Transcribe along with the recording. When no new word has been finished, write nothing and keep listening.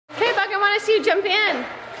want to see you jump in.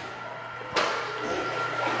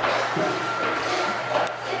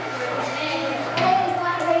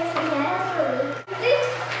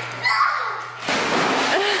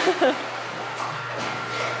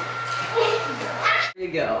 Here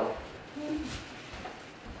you go.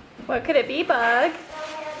 What could it be, Bug?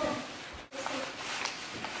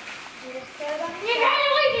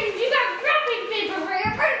 Congratulations, you got wrapping paper for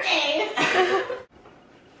your birthday!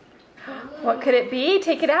 What could it be?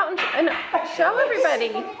 Take it out and show everybody.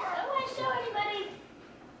 I don't want to show anybody.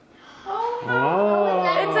 Oh.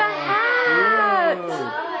 It's a hat.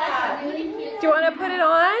 Do you want to put it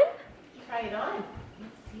on? Try it on.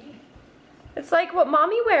 It's like what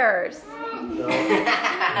Mommy wears.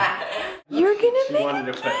 You're gonna She make. wanted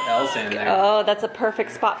to put Elsa in there. Oh, that's a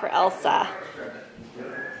perfect spot for Elsa.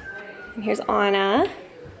 And here's Anna.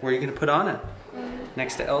 Where are you gonna put Anna?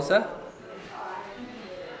 Next to Elsa?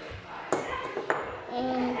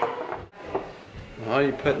 Oh,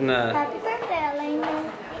 you're putting a... Happy birthday,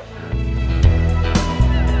 Alaina.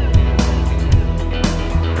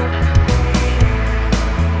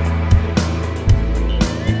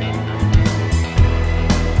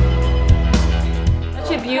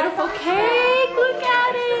 Such a beautiful cake. Look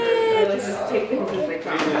at it.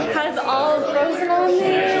 It has all frozen on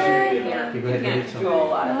there.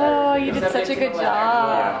 Oh, you did such a good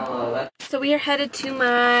job. So we are headed to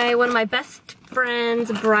one of my best friend's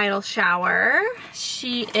bridal shower.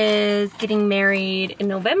 She is getting married in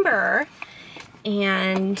November,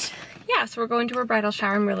 and yeah, so we're going to her bridal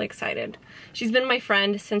shower. I'm really excited. She's been my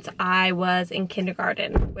friend since I was in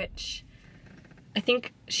kindergarten, which I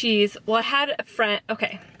think well, I had a friend,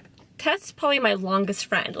 okay, Tess probably my longest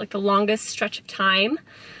friend, like the longest stretch of time.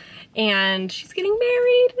 And she's getting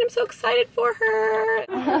married, and I'm so excited for her.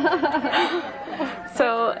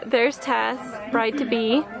 So there's Tess,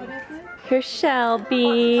 bride-to-be. Here's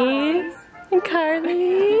Shelby, and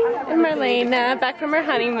Carly, and Marlena, back from her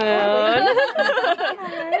honeymoon.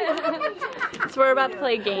 So we're about to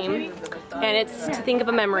play a game, and it's to think of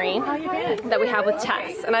a memory that we have with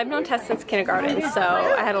Tess. And I've known Tess since kindergarten, so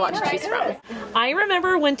I had a lot to choose from. I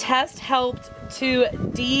remember when Tess helped to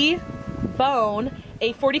debone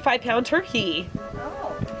a 45-pound turkey.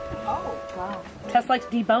 Oh, wow. Tess likes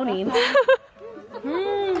deboning.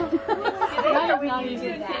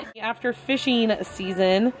 After fishing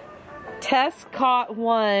season, Tess caught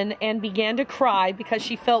one and began to cry because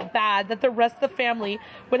she felt bad that the rest of the family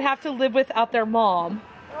would have to live without their mom.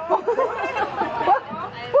 The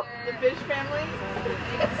fish family?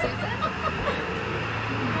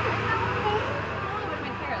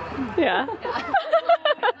 Yeah.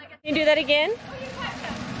 Can you do that again?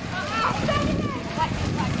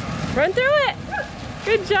 Run through it.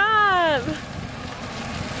 Good job.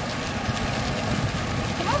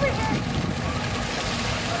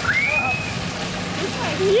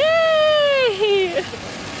 Yay!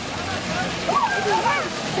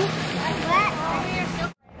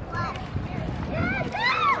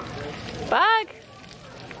 Bug.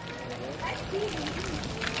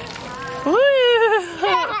 Woo!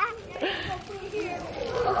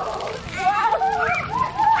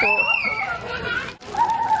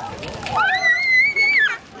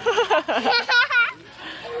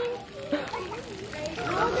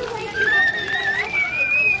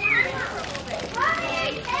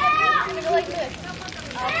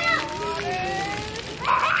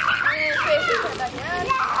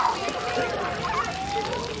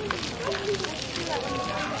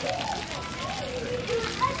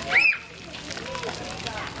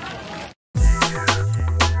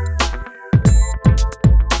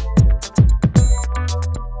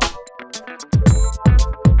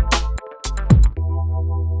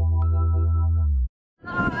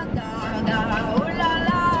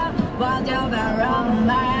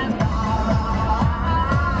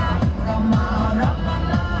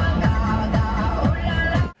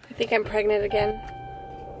 I think I'm pregnant again.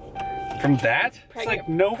 From that? It's like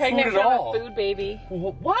no food at all. A food baby.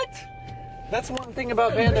 What? That's one thing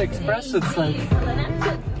about Panda Express. It's like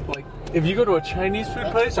if you go to a Chinese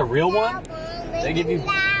food place, a real one, they give you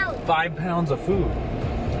 5 pounds of food.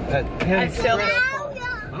 At Panda Express,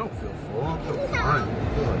 I don't feel full. I feel fine.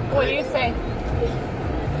 What do you say?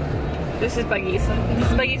 This is Buggy's.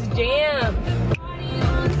 This is Buggy's jam.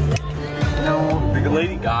 No, the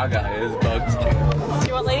Lady Gaga is Bug's jam. Do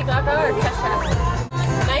you want Lady Gaga or Kesha?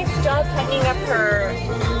 Nice job tightening up her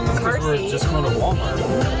car We're seat. just going to Walmart.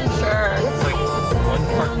 Sure. It's like one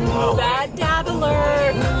parking mile. Bad dad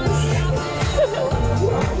alert.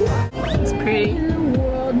 It's pretty.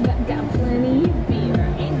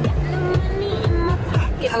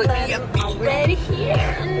 Already here.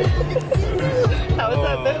 How was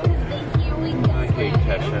that, Boo?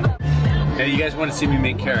 Kesha. Now you guys want to see me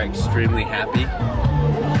make Kara extremely happy?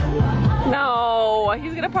 No,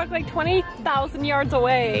 he's gonna park like 20,000 yards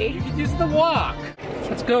away. You can use the walk.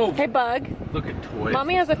 Let's go. Hey, Bug. Look at toys.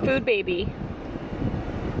 Mommy has a food baby.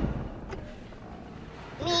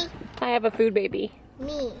 Me. I have a food baby.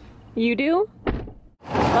 Me. You do?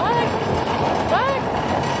 Bug! Bug!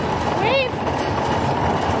 Wave!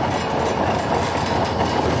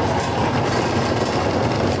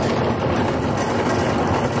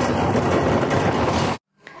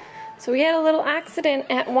 So we had a little accident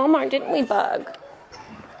at Walmart, didn't we, Bug?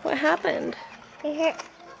 What happened? I hurt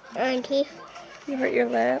my teeth. You hurt your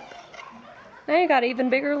lip. Now you got even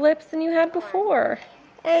bigger lips than you had before.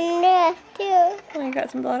 And this too. Oh, you got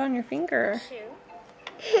some blood on your finger.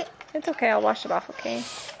 It's okay, I'll wash it off, okay?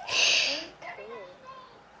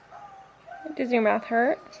 Does your mouth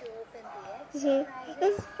hurt?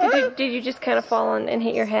 Did you just kind of fall and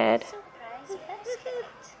hit your head?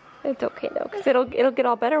 It's okay though, because it'll get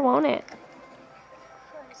all better, won't it?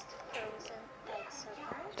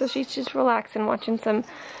 So she's just relaxing, watching some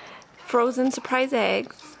frozen surprise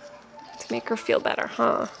eggs to make her feel better,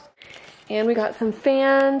 huh? And we got some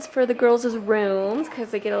fans for the girls' rooms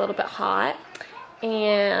because they get a little bit hot.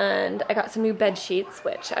 And I got some new bed sheets,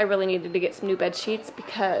 which I really needed to get some new bed sheets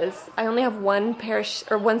because I only have one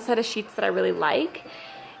set of sheets that I really like.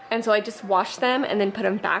 And so I just wash them and then put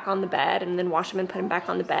them back on the bed and then wash them and put them back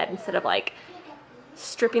on the bed instead of like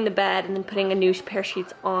stripping the bed and then putting a new pair of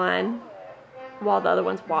sheets on while the other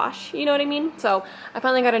ones wash, you know what I mean? So I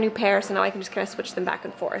finally got a new pair, so now I can just kind of switch them back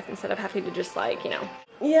and forth instead of having to just like, you know.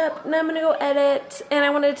 Yep, now I'm gonna go edit, and I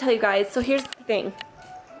wanted to tell you guys, so here's the thing.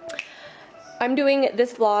 I'm doing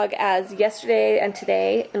this vlog as yesterday and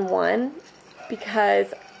today in one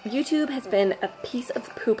because YouTube has been a piece of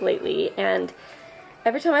poop lately, and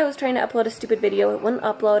every time I was trying to upload a stupid video, it wouldn't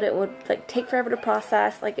upload, it would like take forever to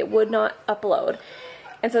process, like it would not upload.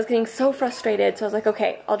 And so I was getting so frustrated, so I was like,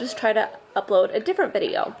 okay, I'll just try to upload a different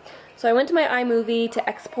video. So I went to my iMovie to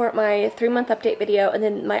export my 3-month update video, and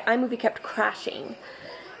then my iMovie kept crashing.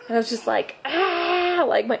 And I was just like, ah,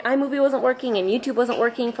 like my iMovie wasn't working and YouTube wasn't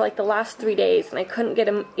working for like the last 3 days, and I couldn't get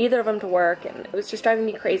either of them to work, and it was just driving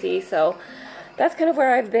me crazy. So that's kind of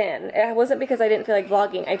where I've been. It wasn't because I didn't feel like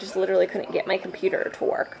vlogging, I just literally couldn't get my computer to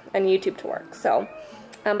work and YouTube to work. So,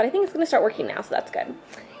 but I think it's gonna start working now, so that's good.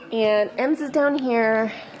 And Ems is down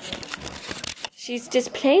here. She's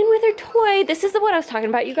just playing with her toy. This is what I was talking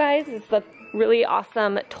about, you guys. It's the really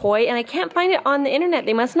awesome toy, and I can't find it on the internet.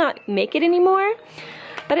 They must not make it anymore.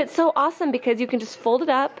 But it's so awesome because you can just fold it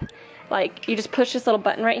up. Like, you just push this little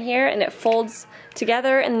button right here, and it folds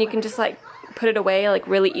together, and then you can just like put it away like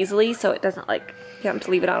really easily, so it doesn't like you have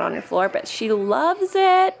to leave it out on your floor. But she loves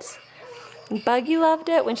it. Buggy loved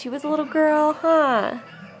it when she was a little girl, huh?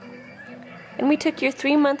 And we took your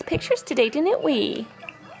 3-month pictures today, didn't we?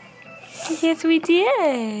 Yes, we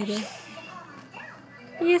did.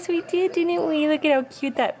 Yes, we did, didn't we? Look at how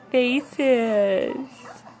cute that face is.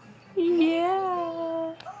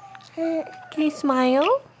 Yeah. Can you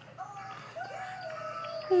smile?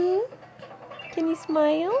 Can you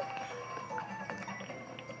smile?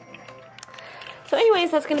 So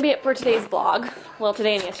anyways, that's going to be it for today's vlog. Well,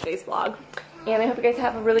 today and yesterday's vlog. And I hope you guys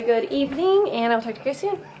have a really good evening, and I'll talk to you guys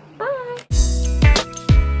soon.